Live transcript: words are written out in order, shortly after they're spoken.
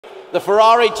The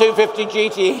Ferrari 250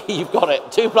 GTE, you've got it,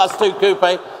 2+2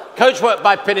 Coupé. Coachwork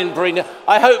by Pininfarina.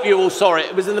 I hope you all saw it.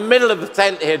 It was in the middle of the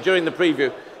tent here during the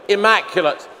preview.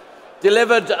 Immaculate.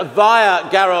 Delivered via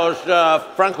Garage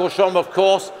Francorchamps, of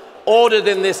course. Ordered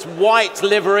in this white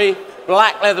livery,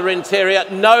 black leather interior,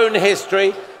 known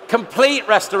history. Complete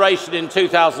restoration in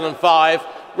 2005,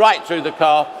 right through the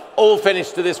car. All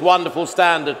finished to this wonderful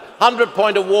standard.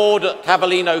 100-point award at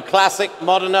Cavallino Classic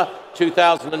Modena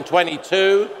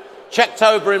 2022. Checked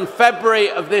over in February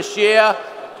of this year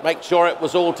to make sure it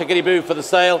was all tickety-boo for the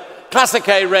sale.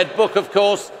 Classic-A red book, of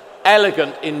course.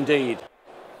 Elegant indeed.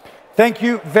 Thank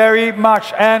you very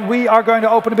much. And we are going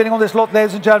to open a bidding on this lot,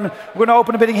 ladies and gentlemen. We're going to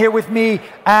open a bidding here with me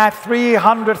at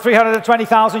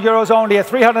 320,000 euros only, at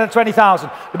 320,000.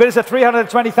 The bid is at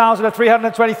 320,000, at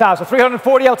 320,000.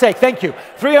 340 I'll take, thank you.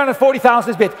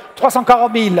 340,000 is bid.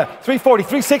 340,000, 340,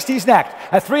 360 is next.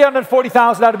 At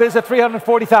 340,000 now, the bid is at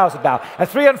 340,000 now. At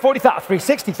 340,000,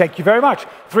 360, thank you very much.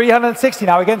 360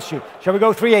 now against you. Shall we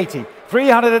go 380?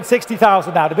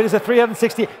 360,000 now. The bid is at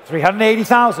 360,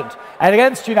 380,000. And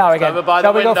against you now again.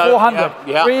 Shall we go 400?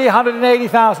 Yeah.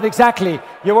 380,000, exactly.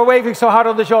 You were waving so hard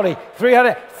on the jolly.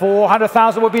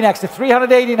 400,000 will be next. At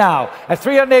 380 now. At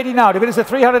 380 now. The bid is at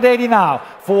 380 now.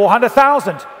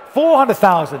 400,000.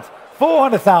 400,000.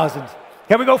 400,000.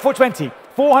 Can we go 420?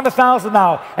 400,000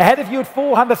 now. Ahead of you at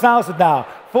 400,000 now.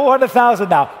 400,000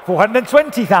 now.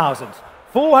 420,000.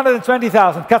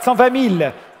 420,000.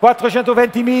 420,000.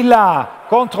 420,000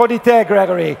 contro di te,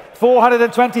 Gregory.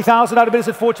 420,000 now, the bid is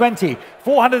at 420.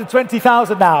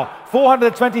 420,000 now.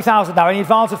 420,000 now. Any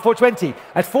advance at 420.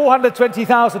 At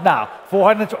 420,000 now.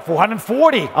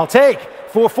 440, I'll take.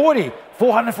 440.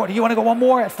 440, you want to go one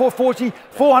more at 440?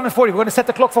 440, we're going to set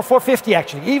the clock for 450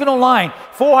 actually, even online.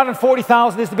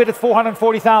 440,000 is the bid at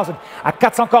 440,000. At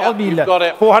 440,000. Yep, got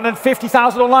it.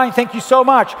 450,000 online, thank you so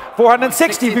much.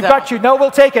 460, we've got you. No,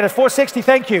 we'll take it at 460,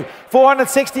 thank you.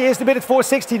 460 is the bid at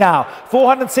 460 now.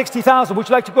 460,000, would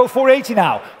you like to go 480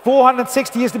 now?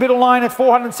 460 is the bid online at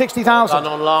 460,000.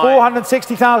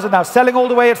 460,000 now, selling all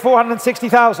the way at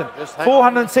 460,000.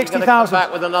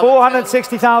 460,000.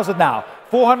 460,000 now.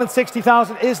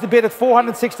 460,000 is the bid at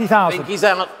 460,000. I think he's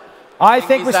out. I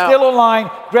think we're still online.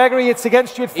 Gregory, it's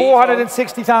against you at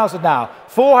 460,000 now.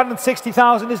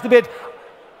 460,000 is the bid.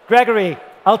 Gregory,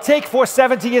 I'll take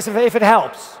 470 if it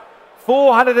helps.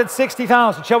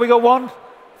 460,000. Shall we go one?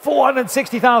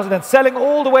 460,000 and selling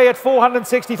all the way at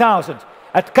 460,000.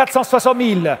 At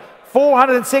 460,000.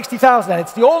 460,000, and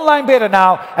it's the online bidder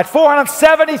now at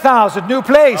 470,000, new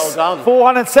place. Well done.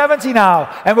 470 now,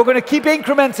 and we're going to keep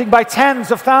incrementing by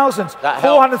tens of thousands.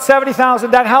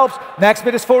 470,000, that helps. Next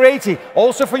bid is 480.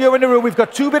 Also for you in the room, we've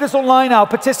got two bidders online now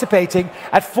participating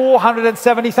at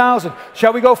 470,000.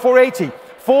 Shall we go 480?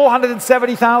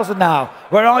 470,000 now.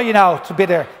 Where are you now to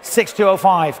bidder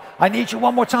 6205? I need you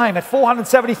one more time at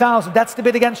 470,000. That's the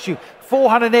bid against you.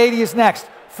 480 is next.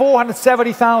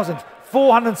 470,000.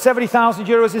 470,000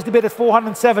 euros is the bid at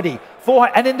 470.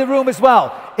 And in the room as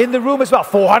well. In the room as well.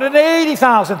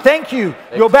 480,000. Thank you.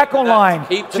 You're back online.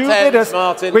 Two bidders.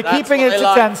 Martin. We're keeping it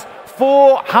to tens.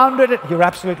 400. You're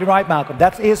absolutely right, Malcolm.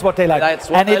 That is what they like.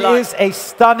 And it is a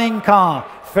stunning car.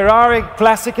 Ferrari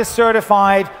Classic is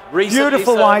certified.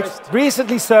 Beautiful white.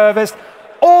 Recently serviced.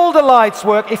 All the lights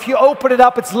work. If you open it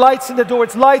up, it's lights in the door,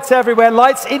 it's lights everywhere,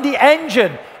 lights in the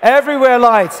engine, everywhere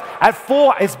lights. At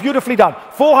it's beautifully done.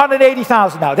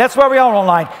 480,000 now. That's where we are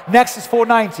online. Next is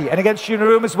 490, and against you in the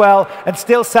room as well, and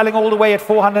still selling all the way at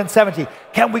 470.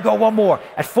 Can we go one more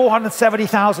at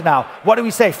 470,000 now? What do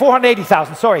we say?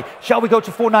 480,000. Sorry. Shall we go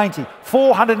to 490?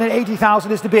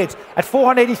 480,000 is the bid at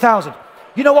 480,000.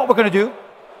 You know what we're going to do?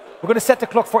 We're going to set the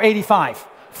clock for 85.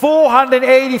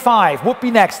 485 would be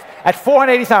next at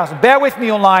 480,000. Bear with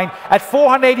me online at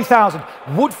 480,000.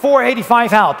 Would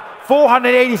 485 help?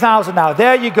 480,000 now.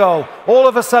 There you go. All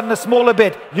of a sudden a smaller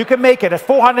bid. You can make it at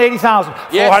 480,000.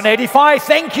 Yes. 485.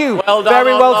 Thank you. Well done.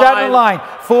 Very well done online.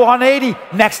 480.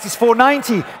 Next is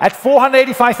 490 at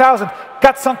 485,000.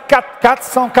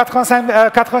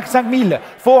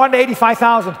 485,000.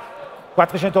 485,000.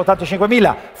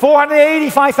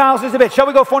 485,000 is the bid. Shall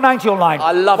we go 490 online?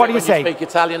 I love what it do you say? Speak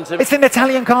Italian to me. It's an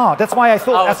Italian car. That's why I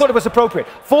thought it was appropriate.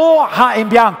 In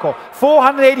bianco.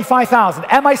 485,000.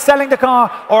 Am I selling the car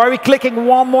or are we clicking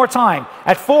one more time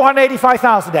at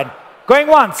 485,000 then? Going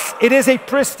once. It is a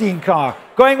pristine car.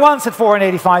 Going once at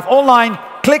 485. Online.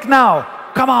 Click now.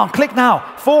 Come on, click now.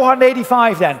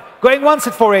 485 then. Going once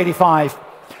at 485.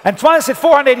 And twice at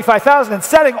 485,000 and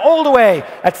selling all the way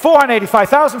at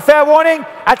 485,000. Fair warning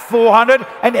at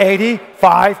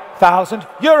 485,000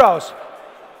 euros.